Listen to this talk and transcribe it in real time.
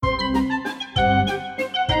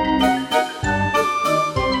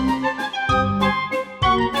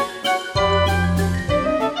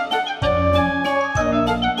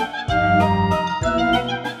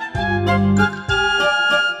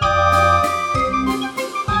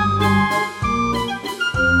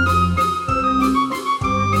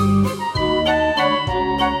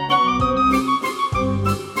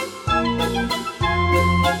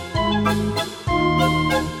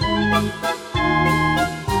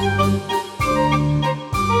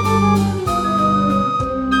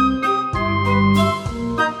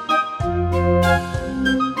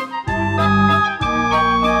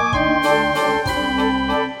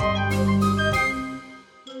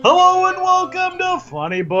Welcome to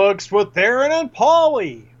Funny Books with Aaron and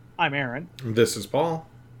Paulie. I'm Aaron. This is Paul.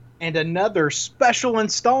 And another special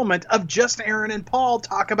installment of Just Aaron and Paul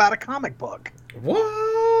Talk About a Comic Book. What?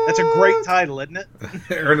 That's a great title, isn't it?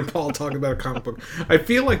 Aaron and Paul Talk About a Comic Book. I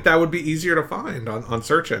feel like that would be easier to find on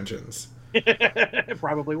search engines.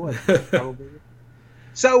 Probably would.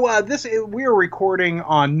 So we're recording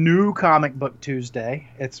on New Comic Book Tuesday.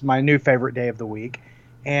 It's my new favorite day of the week.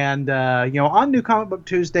 And, on New Comic Book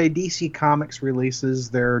Tuesday, DC Comics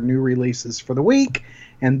releases their new releases for the week.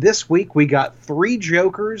 And this week we got Three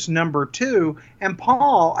Jokers #2. And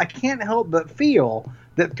Paul, I can't help but feel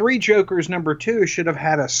that Three Jokers #2 should have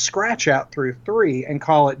had a scratch out through 3 and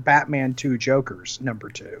call it Batman 2 Jokers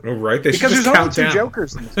 #2. Oh, right. They because should there's just only count two down.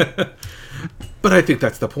 Jokers in this. But I think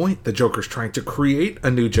that's the point. The Joker's trying to create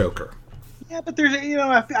a new Joker. Yeah, but there's,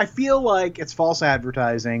 I feel like it's false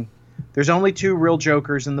advertising. There's only 2 real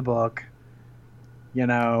Jokers in the book.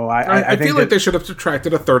 I feel like they should have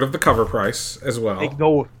subtracted a third of the cover price as well. They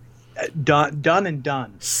go done and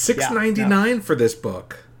done. $6.99 for this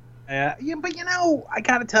book. But I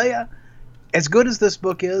gotta tell you, as good as this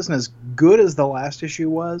book is, and as good as the last issue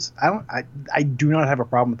was, I do not have a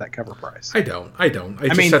problem with that cover price. I don't.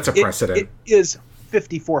 It just sets a precedent. It is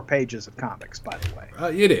 54 pages of comics, by the way.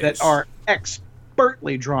 It is. That are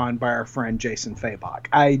expertly drawn by our friend Jason Fabok.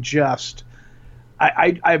 I got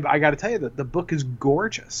to tell you that the book is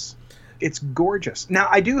gorgeous. It's gorgeous. Now,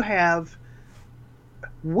 I do have...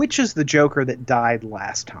 Which is the Joker that died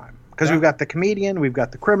last time? Because we've got the comedian, we've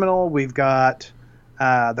got the criminal, we've got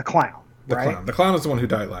the clown. The clown is the one who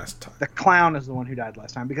died last time. The clown is the one who died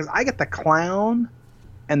last time. Because I get the clown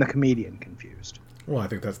and the comedian confused. Well, I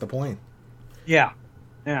think that's the point. Yeah.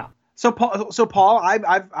 So Paul,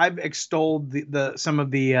 I've extolled some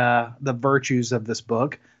of the virtues of this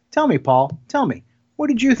book. Tell me, Paul. What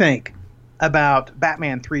did you think about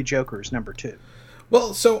Batman 3 Jokers #2?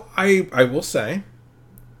 Well, so I will say,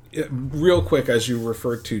 real quick, as you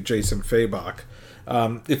referred to Jason Fabok,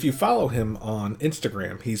 if you follow him on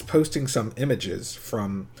Instagram, he's posting some images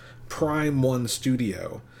from Prime One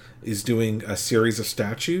Studio, is doing a series of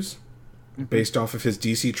statues based off of his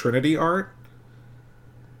DC Trinity art,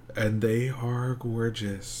 and they are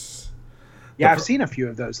gorgeous. Yeah, I've seen a few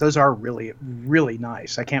of those. Those are really, really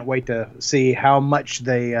nice. I can't wait to see how much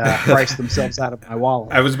they price themselves out of my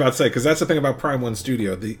wallet. I was about to say, because that's the thing about Prime One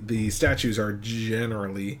Studio. The statues are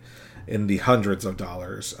generally in the hundreds of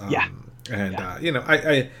dollars. I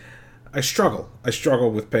struggle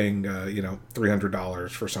with paying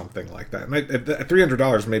 $300 for something like that. And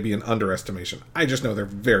 $300 may be an underestimation. I just know they're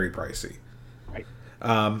very pricey. Right.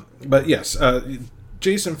 But yes,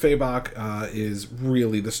 Jason Fabok is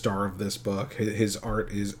really the star of this book. His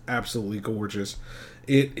art is absolutely gorgeous.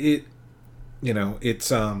 It's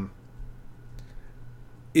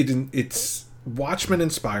Watchmen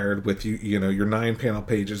inspired with your 9-panel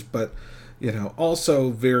pages, but also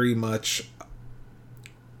very much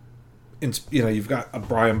you've got a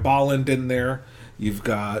Brian Bolland in there. You've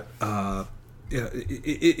got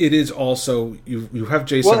it is also you have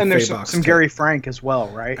Jason. Well, and there's Fabok some Gary Frank as well,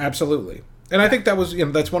 right? Absolutely. And I think that was,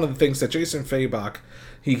 that's one of the things that Jason Fabok,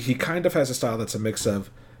 he kind of has a style that's a mix of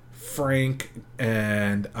Frank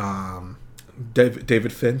and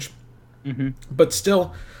David Finch. Mm-hmm. But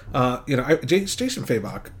still, Jason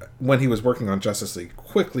Fabok, when he was working on Justice League,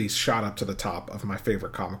 quickly shot up to the top of my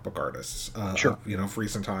favorite comic book artists of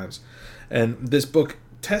recent times. And this book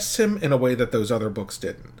tests him in a way that those other books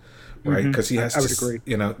didn't. Right, because he has. I would agree.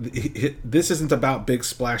 This isn't about big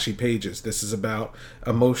splashy pages. This is about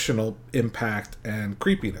emotional impact and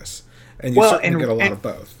creepiness, and you certainly get a lot of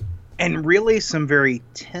both. And really, some very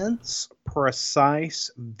tense, precise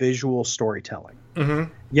visual storytelling. Mm-hmm.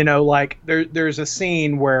 There's a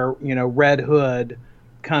scene where Red Hood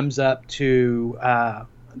comes up to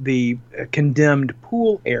the condemned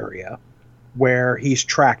pool area where he's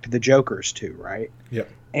tracked the Jokers to. Right. Yep.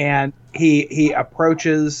 And he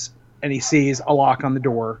approaches. And he sees a lock on the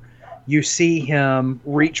door. You see him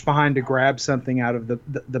reach behind to grab something out of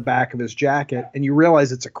the back of his jacket, and you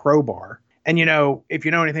realize it's a crowbar. And if you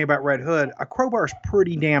know anything about Red Hood, a crowbar is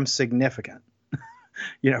pretty damn significant.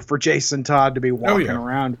 For Jason Todd to be walking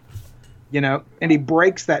around. And he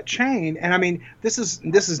breaks that chain. And I mean, this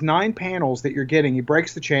is 9 panels that you're getting. He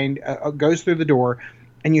breaks the chain, goes through the door,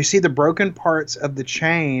 and you see the broken parts of the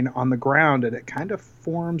chain on the ground, and it kind of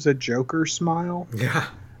forms a Joker smile. Yeah.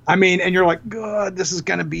 I mean, and you're like, God, this is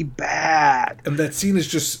going to be bad. And that scene is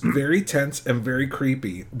just very tense and very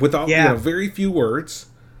creepy without very few words.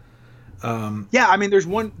 I mean, there's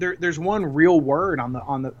one real word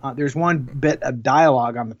there's one bit of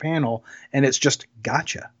dialogue on the panel, and it's just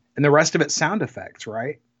gotcha. And the rest of it's sound effects,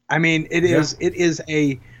 right? I mean, it is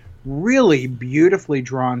a really beautifully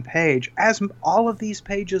drawn page, as all of these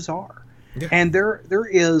pages are. Yeah. And there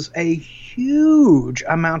is a huge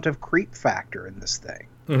amount of creep factor in this thing.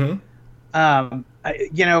 Mm-hmm.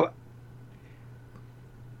 You know,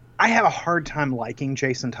 I have a hard time liking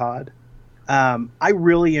Jason Todd. I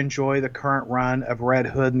really enjoy the current run of Red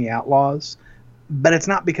Hood and the Outlaws, but it's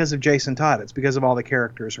not because of Jason Todd. It's because of all the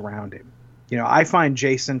characters around him. You know, I find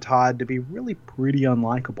Jason Todd to be really pretty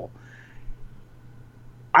unlikable.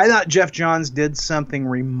 I thought Geoff Johns did something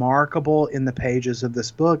remarkable in the pages of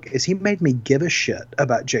this book, is he made me give a shit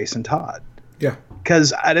about Jason Todd. Yeah.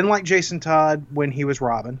 Because I didn't like Jason Todd when he was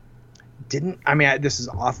Robin. This is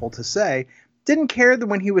awful to say. Didn't care that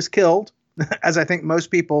when he was killed, as I think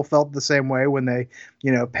most people felt the same way when they,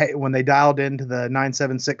 when they dialed into the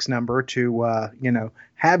 976 number to,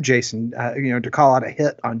 have Jason, to call out a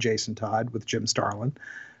hit on Jason Todd with Jim Starlin.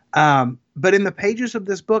 But in the pages of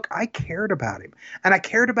this book, I cared about him, and I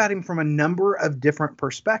cared about him from a number of different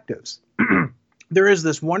perspectives. There is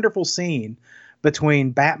this wonderful scene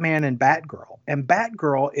between Batman and Batgirl, and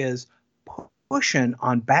Batgirl is pushing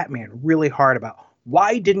on Batman really hard about,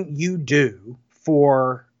 why didn't you do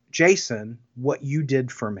for Jason what you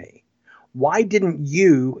did for me? Why didn't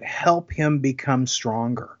you help him become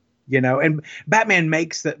stronger? And Batman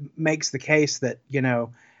makes the case that,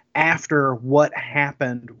 after what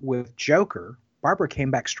happened with Joker, Barbara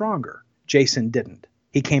came back stronger. Jason didn't.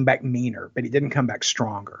 He came back meaner, but he didn't come back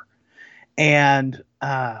stronger. And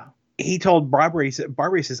he told Barbara,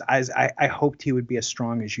 Barbara says, I hoped he would be as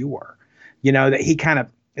strong as you were. That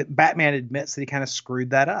Batman admits that he kind of screwed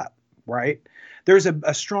that up, right? There's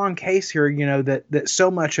a strong case here, that so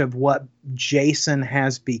much of what Jason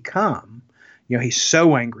has become, he's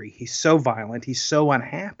so angry, he's so violent, he's so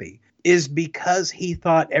unhappy, is because he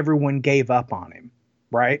thought everyone gave up on him,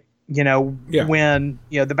 right? When,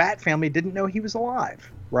 the Bat family didn't know he was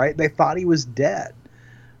alive, right? They thought he was dead.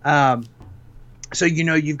 So,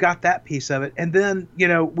 you've got that piece of it. And then,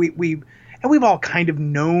 we've all kind of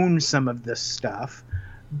known some of this stuff,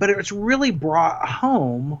 but it's really brought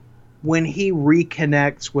home when he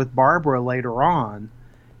reconnects with Barbara later on.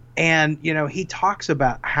 And, he talks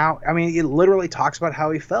about it literally talks about how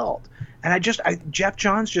he felt. And Geoff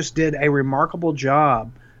Johns just did a remarkable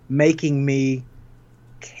job making me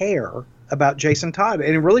care about Jason Todd.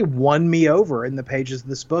 And it really won me over in the pages of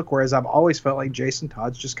this book, whereas I've always felt like Jason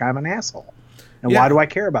Todd's just kind of an asshole. And why do I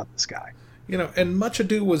care about this guy? And much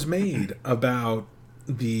ado was made about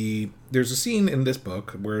there's a scene in this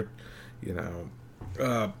book where,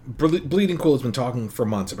 Bleeding Cool has been talking for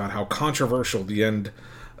months about how controversial the end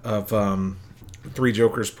of Three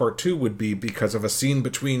Jokers Part 2 would be because of a scene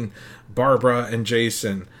between Barbara and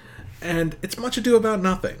Jason, and it's much ado about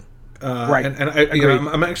nothing. Right. And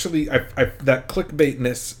I'm actually that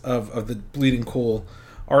clickbaitness of the Bleeding Cool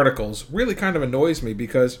articles really kind of annoys me,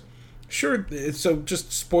 because sure, so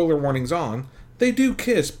just spoiler warnings on, they do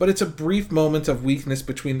kiss, but it's a brief moment of weakness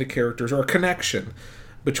between the characters, or a connection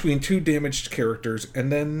between two damaged characters,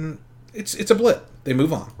 and then it's a blip. They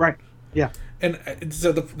move on. Right. Yeah. And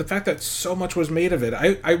so the fact that so much was made of it,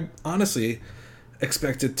 I honestly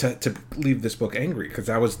expected to leave this book angry, because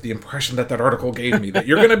that was the impression that article gave me, that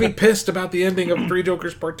you're going to be pissed about the ending of Three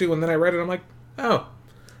Jokers Part 2, and then I read it, I'm like, oh,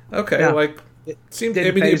 okay, yeah. It seemed,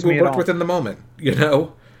 it worked within the moment, Yeah.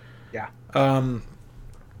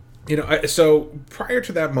 So prior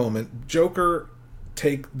to that moment, Joker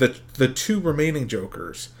take the two remaining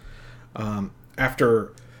Jokers,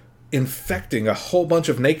 after infecting a whole bunch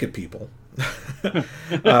of naked people,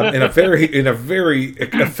 in a very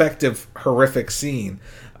effective, horrific scene.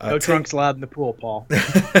 No trunks allowed in the pool, Paul.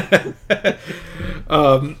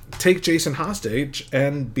 Take Jason hostage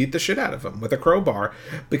and beat the shit out of him with a crowbar,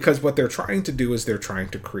 because what they're trying to do is they're trying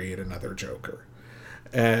to create another Joker.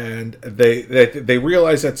 And they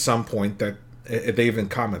realize at some point that they even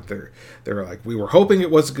comment they're like, we were hoping it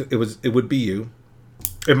would be you.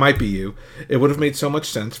 It might be you. It would have made so much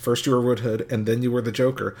sense. First you were Red Hood, and then you were the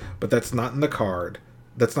Joker. But that's not in the card.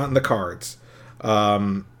 That's not in the cards.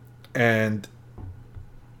 And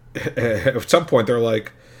at some point they're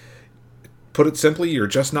like, put it simply, you're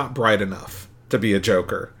just not bright enough to be a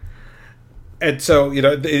Joker. And so,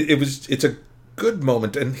 it's a good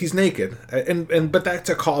moment, and he's naked. But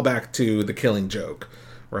that's a callback to The Killing Joke,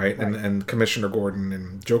 right? And Commissioner Gordon,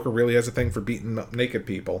 and Joker really has a thing for beating up naked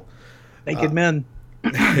people. Naked men.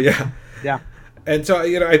 Yeah. Yeah. And so,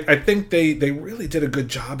 I think they really did a good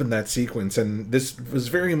job in that sequence, and this was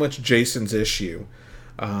very much Jason's issue.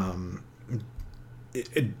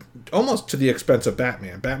 Almost to the expense of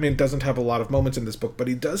Batman. Batman doesn't have a lot of moments in this book, but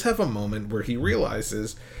he does have a moment where he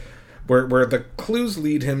realizes, where the clues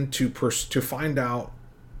lead him to find out,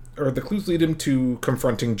 or the clues lead him to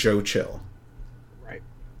confronting Joe Chill. Right.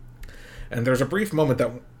 And there's a brief moment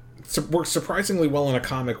that works surprisingly well in a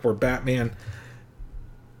comic where Batman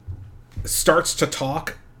starts to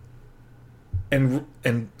talk and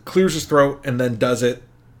clears his throat and then does it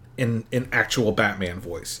in actual Batman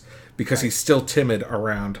voice, because he's still timid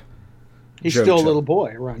around He's Joe still Chill. a little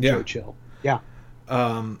boy around Joe Chill. Yeah.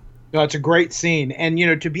 No, it's a great scene. And,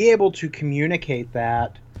 to be able to communicate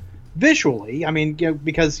that visually, I mean,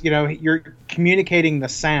 because, you're communicating the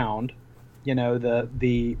sound,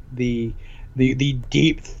 the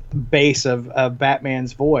deep bass of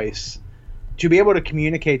Batman's voice, to be able to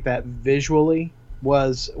communicate that visually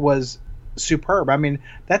was superb. I mean,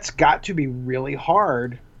 that's got to be really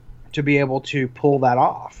hard to be able to pull that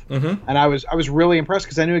off. Mm-hmm. And I was really impressed,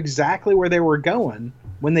 because I knew exactly where they were going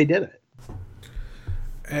when they did it.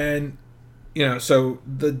 And so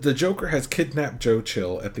the Joker has kidnapped Joe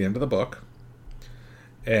Chill at the end of the book,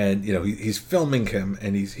 and he's filming him,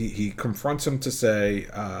 and he confronts him to say,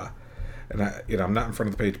 and I'm not in front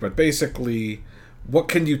of the page, but basically, what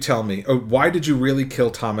can you tell me? Oh, why did you really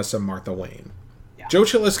kill Thomas and Martha Wayne? Yeah. Joe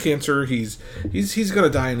Chill has cancer. He's going to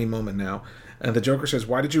die any moment now. And the Joker says,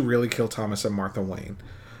 why did you really kill Thomas and Martha Wayne?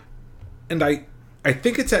 And I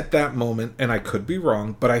think it's at that moment, and I could be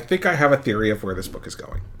wrong, but I think I have a theory of where this book is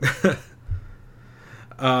going.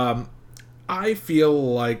 I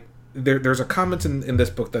feel like there's a comment in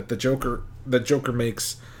this book that the Joker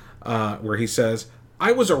makes, where he says,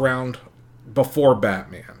 I was around before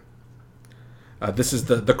Batman. This is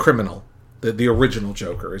the criminal. The original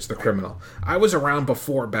Joker is the criminal. I was around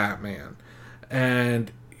before Batman.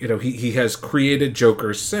 And, he has created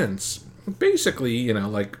Jokers since. Basically,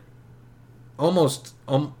 like, almost...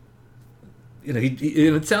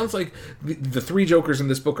 it sounds like the three Jokers in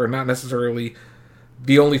this book are not necessarily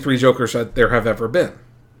the only three Jokers that there have ever been.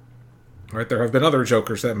 Right? There have been other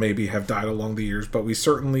Jokers that maybe have died along the years, but we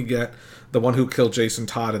certainly get the one who killed Jason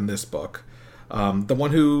Todd in this book. The one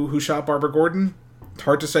who shot Barbara Gordon, it's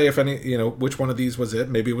hard to say if any, which one of these was it.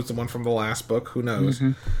 Maybe it was the one from the last book. Who knows?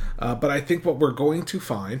 Mm-hmm. But I think what we're going to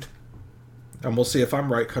find, and we'll see if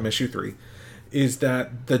I'm right come issue 3, is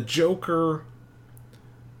that the Joker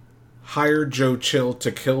hired Joe Chill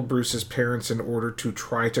to kill Bruce's parents in order to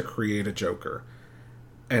try to create a Joker,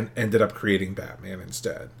 and ended up creating Batman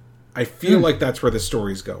instead. I feel like that's where the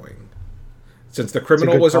story's going. Since the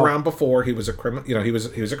criminal was around before, he was a criminal. He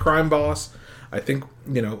was a crime boss. I think,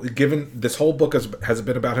 given this whole book has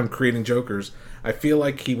been about him creating Jokers, I feel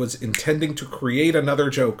like he was intending to create another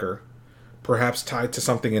Joker, perhaps tied to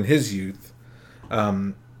something in his youth,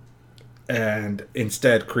 and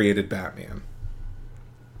instead created Batman.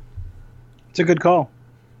 It's a good call.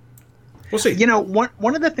 We'll see.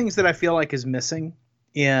 One of the things that I feel like is missing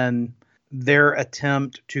in their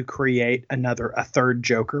attempt to create a third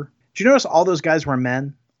Joker. Did you notice all those guys were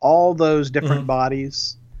men? All those different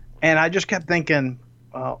bodies? And I just kept thinking,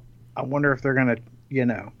 well, I wonder if they're going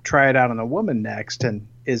to, try it out on a woman next. And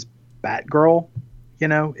is Batgirl,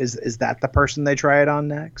 is that the person they try it on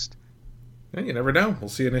next? And you never know. We'll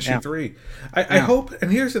see in issue 3. I hope,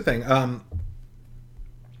 and here's the thing.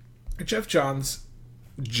 Jeff Johns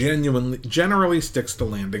generally sticks the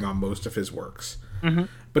landing on most of his works. Mm-hmm.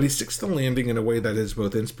 But he sticks the landing in a way that is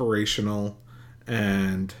both inspirational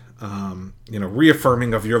and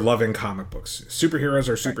reaffirming of your loving comic books. Superheroes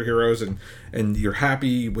are superheroes, and you're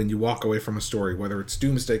happy when you walk away from a story, whether it's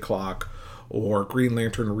Doomsday Clock or Green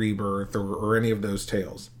Lantern Rebirth or any of those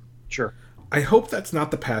tales. Sure. I hope that's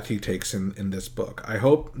not the path he takes in this book. I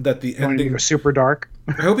hope that the ending was super dark.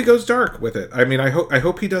 I hope he goes dark with it. I mean, I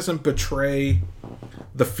hope he doesn't betray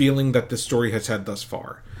the feeling that this story has had thus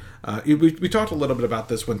far. We talked a little bit about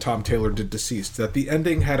this when Tom Taylor did Deceased, that the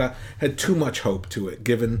ending had too much hope to it,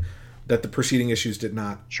 given that the preceding issues did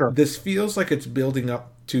not. Sure. This feels like it's building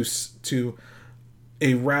up to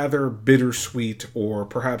a rather bittersweet or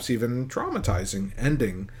perhaps even traumatizing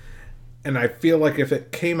ending. And I feel like if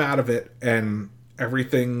it came out of it and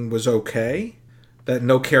everything was okay, that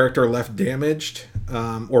no character left damaged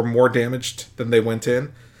or more damaged than they went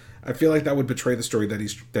in, I feel like that would betray the story that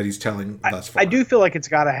he's telling thus far. I do feel like it's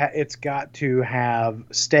got to have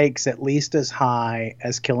stakes at least as high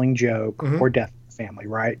as Killing Joke or Death of the Family,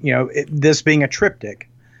 right? This being a triptych.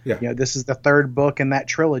 Yeah. This is the third book in that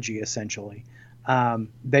trilogy, essentially.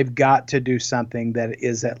 They've got to do something that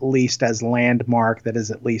is at least as landmark, that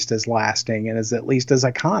is at least as lasting, and is at least as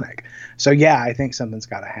iconic. So, yeah, I think something's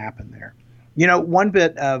got to happen there. One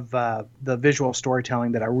bit of the visual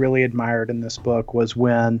storytelling that I really admired in this book was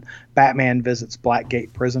when Batman visits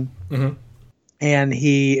Blackgate Prison. Mm-hmm. and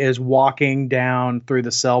he is walking down through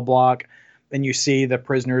the cell block, and you see the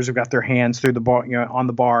prisoners have got their hands through the bar, on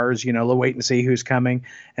the bars, waiting to see who's coming.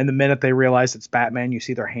 And the minute they realize it's Batman, you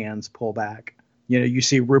see their hands pull back. You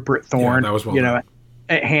see Rupert Thorne, that was well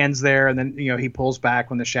hands there, and then he pulls back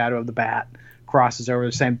when the shadow of the bat crosses over.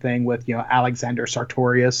 The same thing with Alexander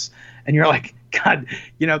Sartorius, and you're like, God,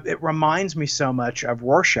 it reminds me so much of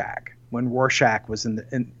Rorschach when Rorschach was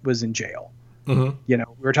in jail. Mm-hmm. We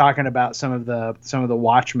were talking about some of the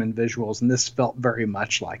Watchmen visuals, and this felt very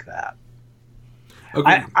much like that.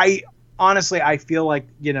 Okay. I honestly, I feel like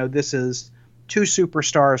this is two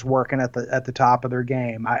superstars working at the top of their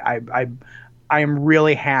game. I am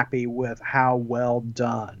really happy with how well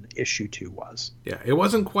done issue 2 was. Yeah, it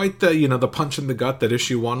wasn't quite the the punch in the gut that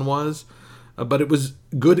issue 1 was, but it was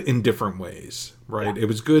good in different ways, right? Yeah. It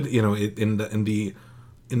was good, in the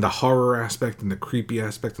horror aspect, and the creepy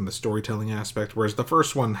aspect, and the storytelling aspect, whereas the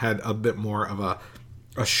first one had a bit more of a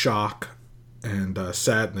shock and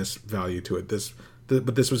sadness value to it.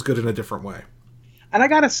 But this was good in a different way. And I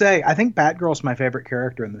gotta say, I think Batgirl's my favorite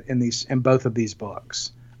character in both of these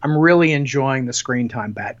books. I'm really enjoying the screen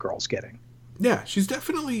time Batgirl's getting. Yeah, she's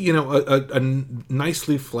definitely a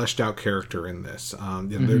nicely fleshed out character in this.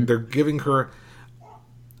 They're giving her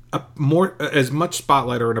as much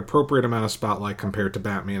spotlight, or an appropriate amount of spotlight, compared to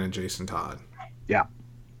Batman and Jason Todd. Yeah.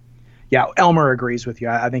 Yeah, Elmer agrees with you.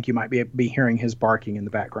 I think you might be hearing his barking in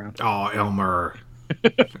the background. Oh, Elmer.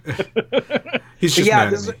 He's just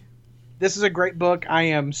mad at me. This is a great book. I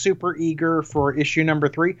am super eager for issue number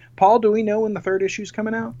 3. Paul, do we know when the 3rd issue is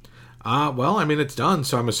coming out? Well, I mean, it's done,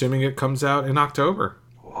 so I'm assuming it comes out in October.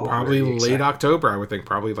 Probably late October, I would think.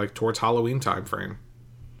 Probably like towards Halloween time frame.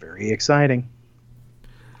 Very exciting.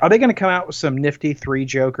 Are they going to come out with some nifty 3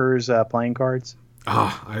 Jokers playing cards?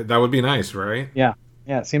 That would be nice, right? Yeah.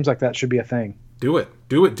 Yeah, it seems like that should be a thing. Do it,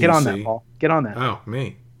 DC. Get on that, Paul. Get on that. Oh,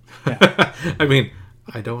 me. Yeah. I mean,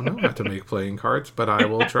 I don't know how to make playing cards, but I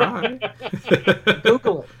will try.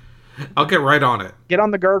 Google it. I'll get right on it. Get on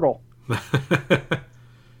the gurgle. All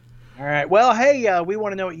right. Well, hey, we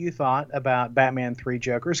want to know what you thought about Batman 3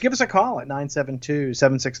 Jokers. Give us a call at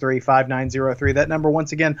 972-763-5903. That number,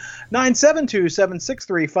 once again,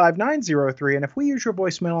 972-763-5903. And if we use your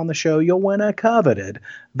voicemail on the show, you'll win a coveted,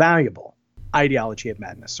 valuable Ideology of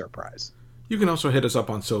Madness surprise. You can also hit us up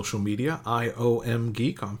on social media, IOM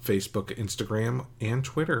Geek, on Facebook, Instagram, and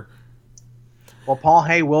Twitter. Well, Paul,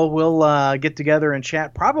 hey, we'll get together and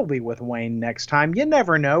chat probably with Wayne next time. You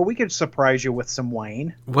never know. We could surprise you with some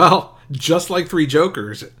Wayne. Well, just like 3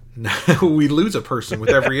 Jokers, we lose a person with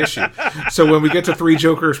every issue. So when we get to 3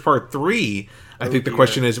 Jokers Part 3, I think the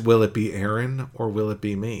question is, will it be Aaron or will it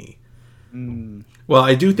be me? Well,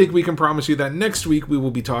 I do think we can promise you that next week we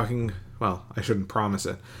will be talking... Well, I shouldn't promise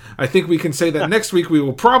it. I think we can say that next week we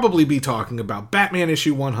will probably be talking about Batman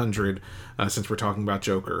issue 100, since we're talking about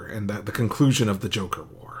Joker, and the conclusion of the Joker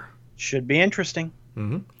War. Should be interesting.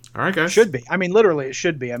 Mm-hmm. All right, guys. Should be. I mean, literally, it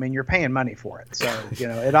should be. I mean, you're paying money for it, so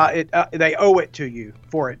they owe it to you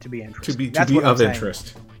for it to be interesting. To be of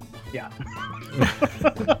interest. Yeah.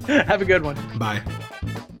 Have a good one. Bye.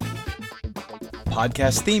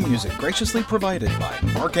 Podcast theme music graciously provided by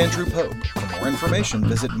Mark Andrew Pope. For more information,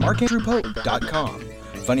 visit markandrewpope.com.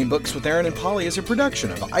 Funny Books with Aaron and Polly is a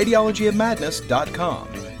production of ideologyofmadness.com.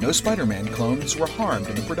 No Spider-Man clones were harmed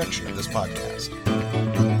in the production of this podcast.